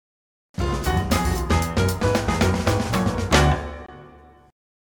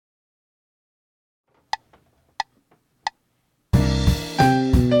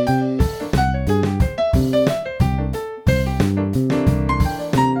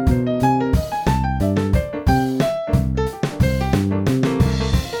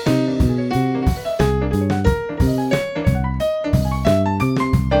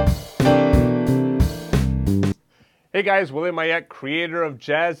Hey guys, William Mayette, creator of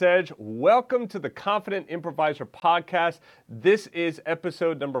Jazz Edge. Welcome to the Confident Improviser podcast. This is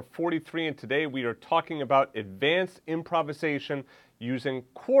episode number 43, and today we are talking about advanced improvisation using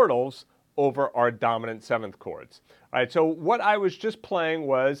quartals over our dominant seventh chords. All right, so what I was just playing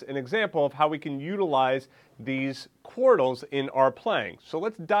was an example of how we can utilize these quartals in our playing. So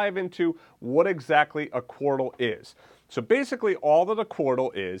let's dive into what exactly a quartal is. So basically all that a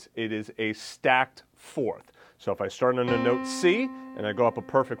quartal is, it is a stacked fourth. So if I start on a note C, and I go up a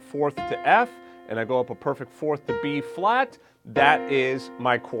perfect fourth to F, and I go up a perfect fourth to B flat, that is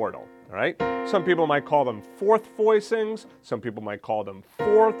my quartal, all right? Some people might call them fourth voicings, some people might call them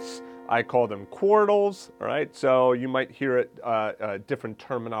fourths, I call them quartals, all right? So you might hear it different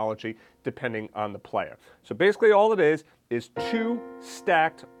terminology depending on the player. So basically all it is two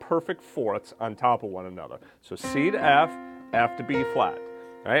stacked perfect fourths on top of one another. So C to F, F to B flat.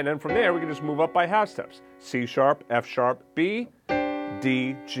 All right, and then from there, we can just move up by half steps. C sharp, F sharp, B,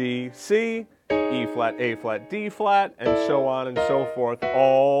 D, G, C, E flat, A flat, D flat, and so on and so forth,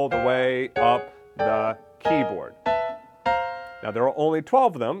 all the way up the keyboard. Now, there are only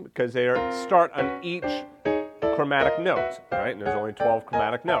 12 of them because they start on each chromatic note, all right? And there's only 12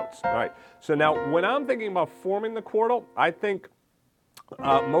 chromatic notes, all right? So now, when I'm thinking about forming the quartal, I think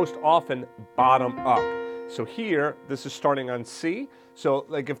most often bottom up. So here, this is starting on C. So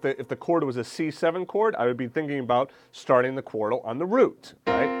like if the chord was a C7 chord, I would be thinking about starting the quartal on the root,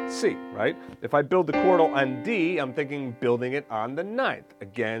 right? C, right? If I build the quartal on D, I'm thinking building it on the ninth.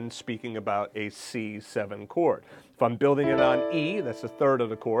 Again, speaking about a C7 chord. If I'm building it on E, that's the third of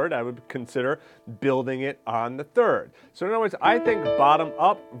the chord, I would consider building it on the third. So in other words, I think bottom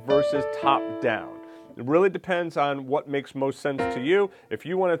up versus top down. It really depends on what makes most sense to you. If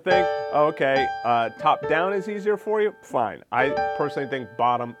you want to think, oh, okay, top down is easier for you, fine. I personally think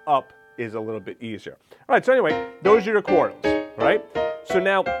bottom up is a little bit easier. All right, so anyway, those are your quartals, right? So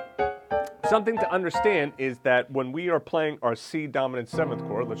now, something to understand is that when we are playing our C dominant seventh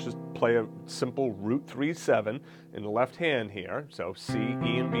chord, let's just play a simple root 3-7 in the left hand here. So C,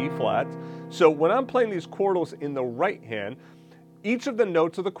 E, and B flat. So when I'm playing these quartals in the right hand, each of the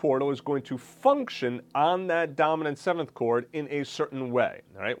notes of the quartal is going to function on that dominant seventh chord in a certain way,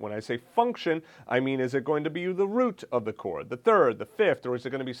 all right? When I say function, I mean, is it going to be the root of the chord, the third, the fifth, or is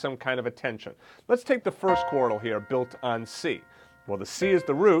it going to be some kind of a tension? Let's take the first quartal here, built on C. Well, the C is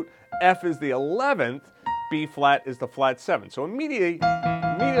the root, F is the 11th, B flat is the flat 7. So immediately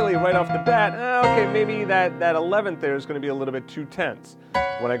right off the bat, okay, maybe that 11th there is going to be a little bit too tense.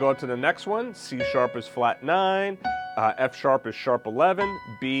 When I go up to the next one, C sharp is flat 9, F sharp is sharp 11,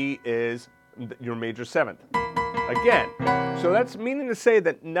 B is your major 7th. Again, so that's meaning to say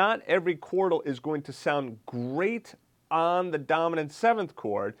that not every quartal is going to sound great on the dominant 7th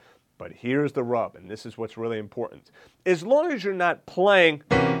chord, but here's the rub, and this is what's really important. As long as you're not playing,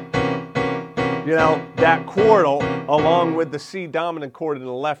 that quartal along with the C dominant chord in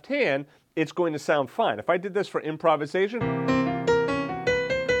the left hand, it's going to sound fine. If I did this for improvisation,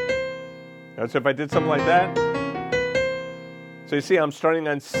 so if I did something like that, so you see I'm starting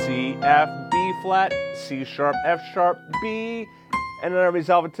on C, F, B flat, C sharp, F sharp, B, and then I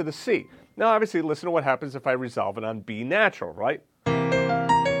resolve it to the C. Now obviously listen to what happens if I resolve it on B natural, right?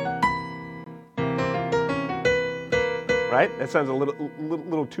 Right? That sounds a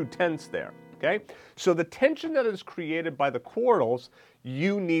little too tense there, okay? So the tension that is created by the quartals,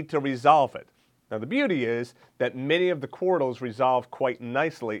 you need to resolve it. Now the beauty is that many of the quartals resolve quite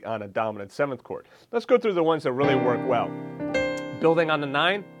nicely on a dominant seventh chord. Let's go through the ones that really work well. Building on the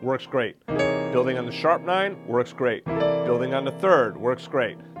 9 works great. Building on the sharp 9 works great. Building on the third works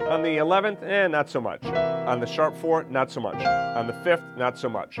great. On the 11th, not so much. On the sharp 4, not so much. On the 5th, not so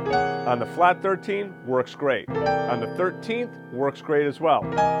much. On the flat 13, works great. On the 13th, works great as well.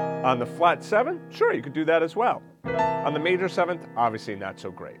 On the flat 7, sure, you could do that as well. On the major 7th, obviously not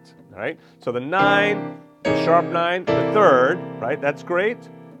so great, all right? So the 9, the sharp 9, the third, right, that's great.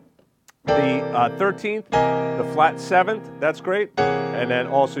 The 13th, the flat 7th, that's great. And then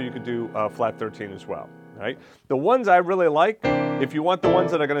also you could do flat 13 as well, right? The ones I really like, if you want the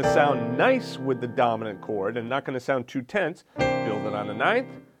ones that are going to sound nice with the dominant chord and not going to sound too tense, build it on the 9th,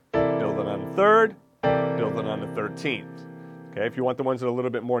 build it on the 3rd, build it on the 13th. Okay, if you want the ones that are a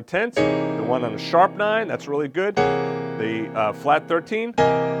little bit more tense, the one on the sharp 9, that's really good. The flat 13,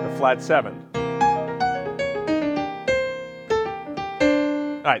 the flat 7.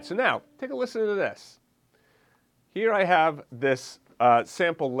 All right, so now take a listen to this. Here I have this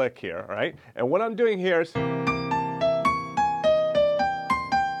sample lick here, all right? And what I'm doing here is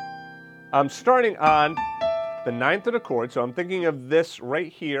I'm starting on the 9th of the chord, so I'm thinking of this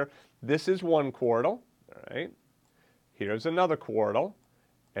right here. This is one quartal, all right? here's another quartal,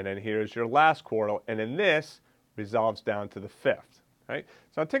 and then here's your last quartal, and then this resolves down to the fifth. Right?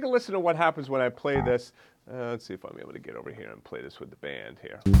 So I'll take a listen to what happens when I play this. Let's see if I'm able to get over here and play this with the band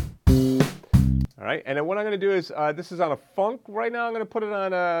here. All right, and then what I'm going to do is, this is on a funk right now. I'm going to put it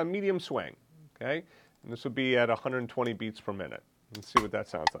on a medium swing, okay? And this will be at 120 beats per minute. Let's see what that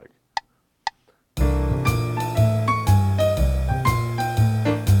sounds like.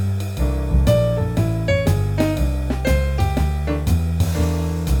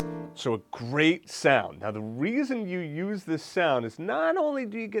 So a great sound. Now the reason you use this sound is not only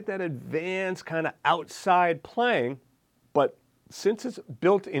do you get that advanced kind of outside playing, but since it's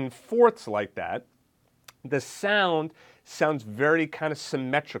built in fourths like that, the sound sounds very kind of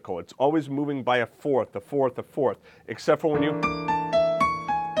symmetrical. It's always moving by a fourth, a fourth, a fourth, except for when you,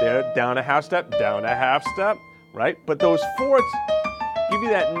 there, down a half step, right? But those fourths give you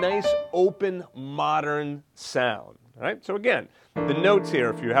that nice open modern sound, right? So again, the notes here,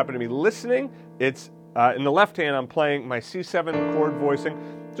 if you happen to be listening, it's in the left hand I'm playing my C7 chord voicing,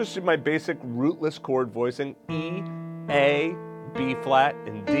 just my basic rootless chord voicing, E, A, B flat,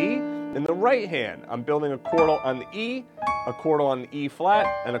 and D. In the right hand, I'm building a quartal on the E, a quartal on the E flat,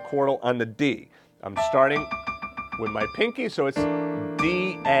 and a quartal on the D. I'm starting with my pinky, so it's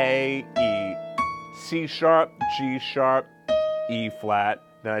D, A, E, C sharp, G sharp, E flat.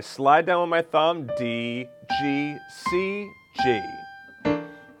 Then I slide down with my thumb, D, G, C, G.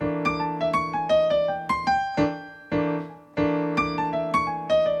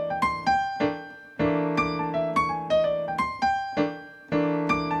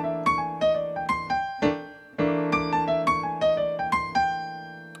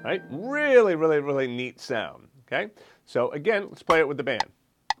 Right? Really, really, really neat sound. Okay? So again, let's play it with the band.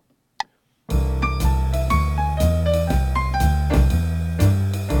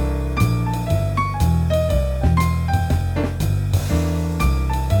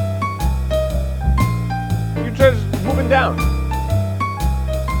 You just moving down.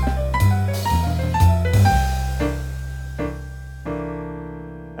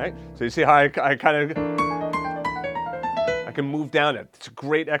 Right? So you see how I kind of I can move down it. It's a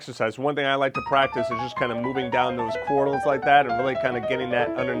great exercise. One thing I like to practice is just kind of moving down those quartals like that and really kind of getting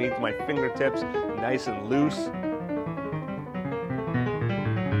that underneath my fingertips, nice and loose.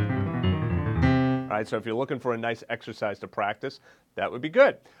 All right, so if you're looking for a nice exercise to practice, that would be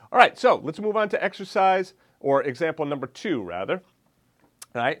good. All right, so let's move on to exercise, or example number 2, rather.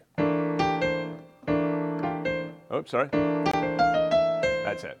 All right. Oh, sorry.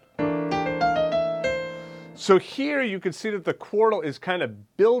 That's it. So here you can see that the quartal is kind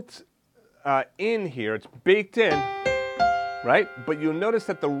of built in here. It's baked in, right? But you'll notice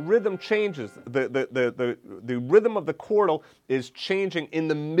that the rhythm changes. The rhythm of the quartal is changing in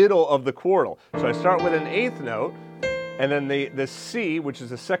the middle of the quartal. So I start with an eighth note, and then the C, which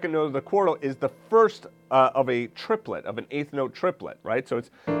is the second note of the quartal, is the first of a triplet, of an eighth note triplet, right? So it's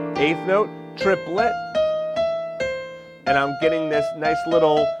eighth note, triplet, and I'm getting this nice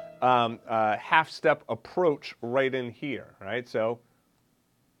little half-step approach right in here, right? So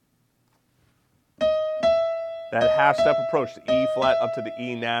that half-step approach, the E flat up to the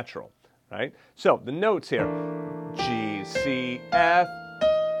E natural, right? So the notes here, G, C, F,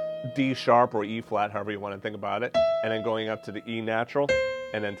 D sharp or E flat, however you want to think about it, and then going up to the E natural,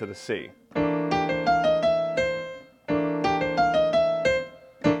 and then to the C.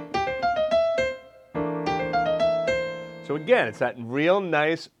 So again, it's that real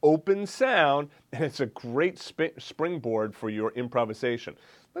nice open sound, and it's a great springboard for your improvisation.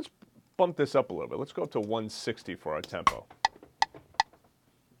 Let's bump this up a little bit. Let's go up to 160 for our tempo.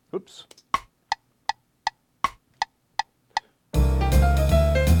 Oops.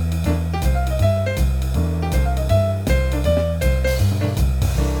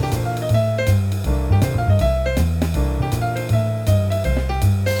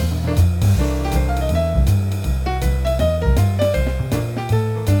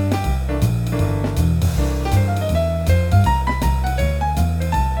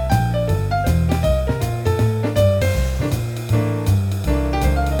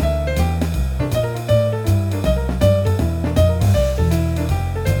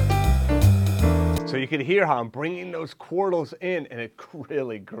 So you can hear how I'm bringing those quartals in, and it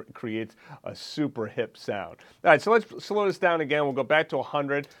really creates a super hip sound. All right, so let's slow this down again. We'll go back to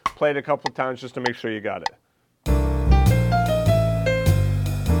 100, play it a couple of times just to make sure you got it.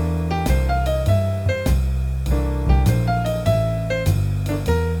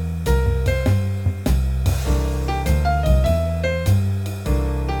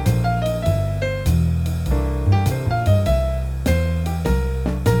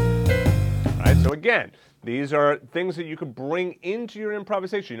 Again, These are things that you can bring into your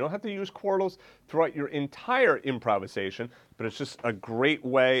improvisation. You don't have to use quartals throughout your entire improvisation, but it's just a great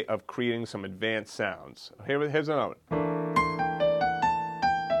way of creating some advanced sounds. Here's another one.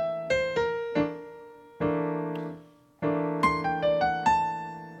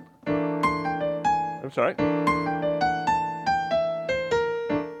 I'm sorry.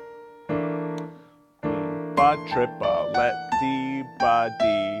 Ba triplet D ba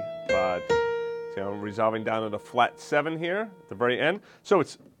D ba. See, I'm resolving down at a flat 7 here at the very end. So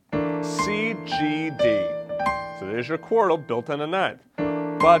it's C G D. So there's your quartal built on a 9th.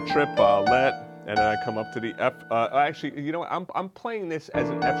 Ba triplet, and then I come up to the F. Actually, you know what? I'm playing this as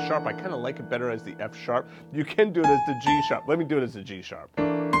an F sharp. I kind of like it better as the F sharp. You can do it as the G sharp. Let me do it as the G sharp.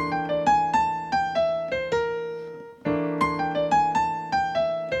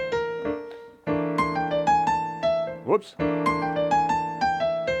 Whoops.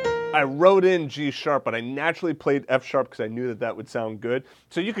 I wrote in G sharp, but I naturally played F sharp because I knew that that would sound good.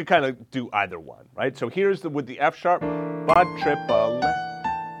 So you could kind of do either one, right? So here's with the F sharp, ba triplet.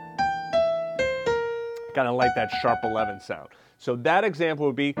 Kind of like that sharp 11 sound. So that example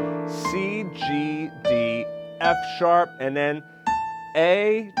would be C, G, D, F sharp, and then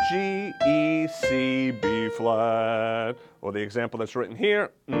A, G, E, C, B flat. Or the example that's written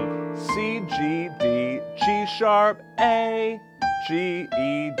here, C, G, D, G sharp, A, G,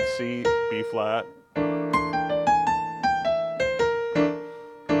 E, C, B flat.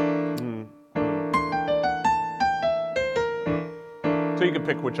 So you can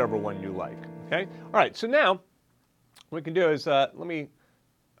pick whichever one you like, okay? All right, so now what we can do is, let me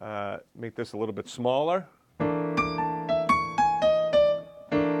make this a little bit smaller.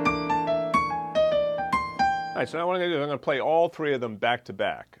 All right, so now what I'm going to do is I'm going to play all 3 of them back to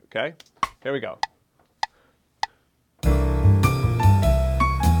back, okay? Here we go.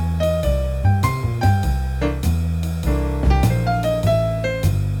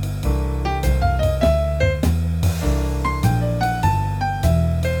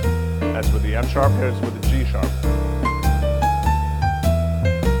 That's with the F sharp, here's with the G sharp.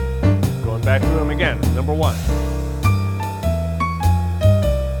 Going back through them again. Number 1.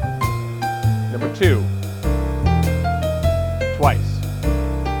 Number 2. Twice.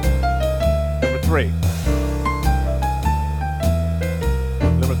 Number 3.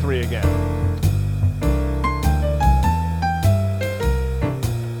 Number 3 again.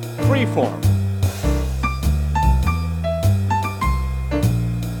 Free form.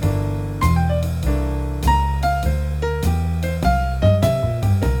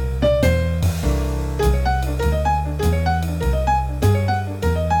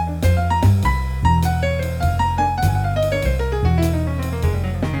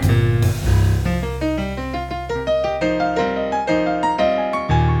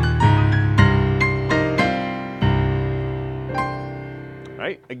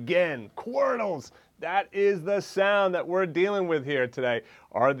 Again, quartals. That is the sound that we're dealing with here today,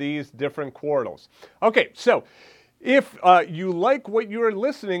 are these different quartals. Okay, so if you like what you're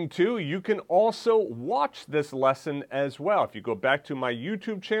listening to, you can also watch this lesson as well. If you go back to my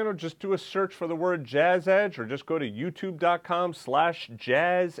YouTube channel, just do a search for the word Jazz Edge, or just go to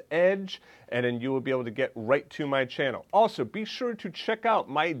youtube.com/jazzedge, and then you will be able to get right to my channel. Also, be sure to check out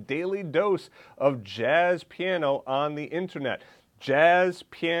my daily dose of jazz piano on the internet.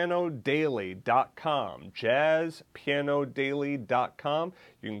 jazzpianodaily.com, jazzpianodaily.com.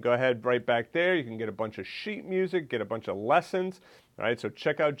 You can go ahead right back there. You can get a bunch of sheet music, get a bunch of lessons. All right, so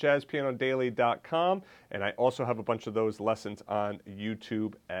check out jazzpianodaily.com, and I also have a bunch of those lessons on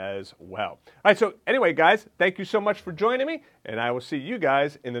YouTube as well. All right, so anyway, guys, thank you so much for joining me, and I will see you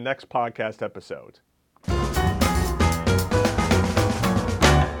guys in the next podcast episode.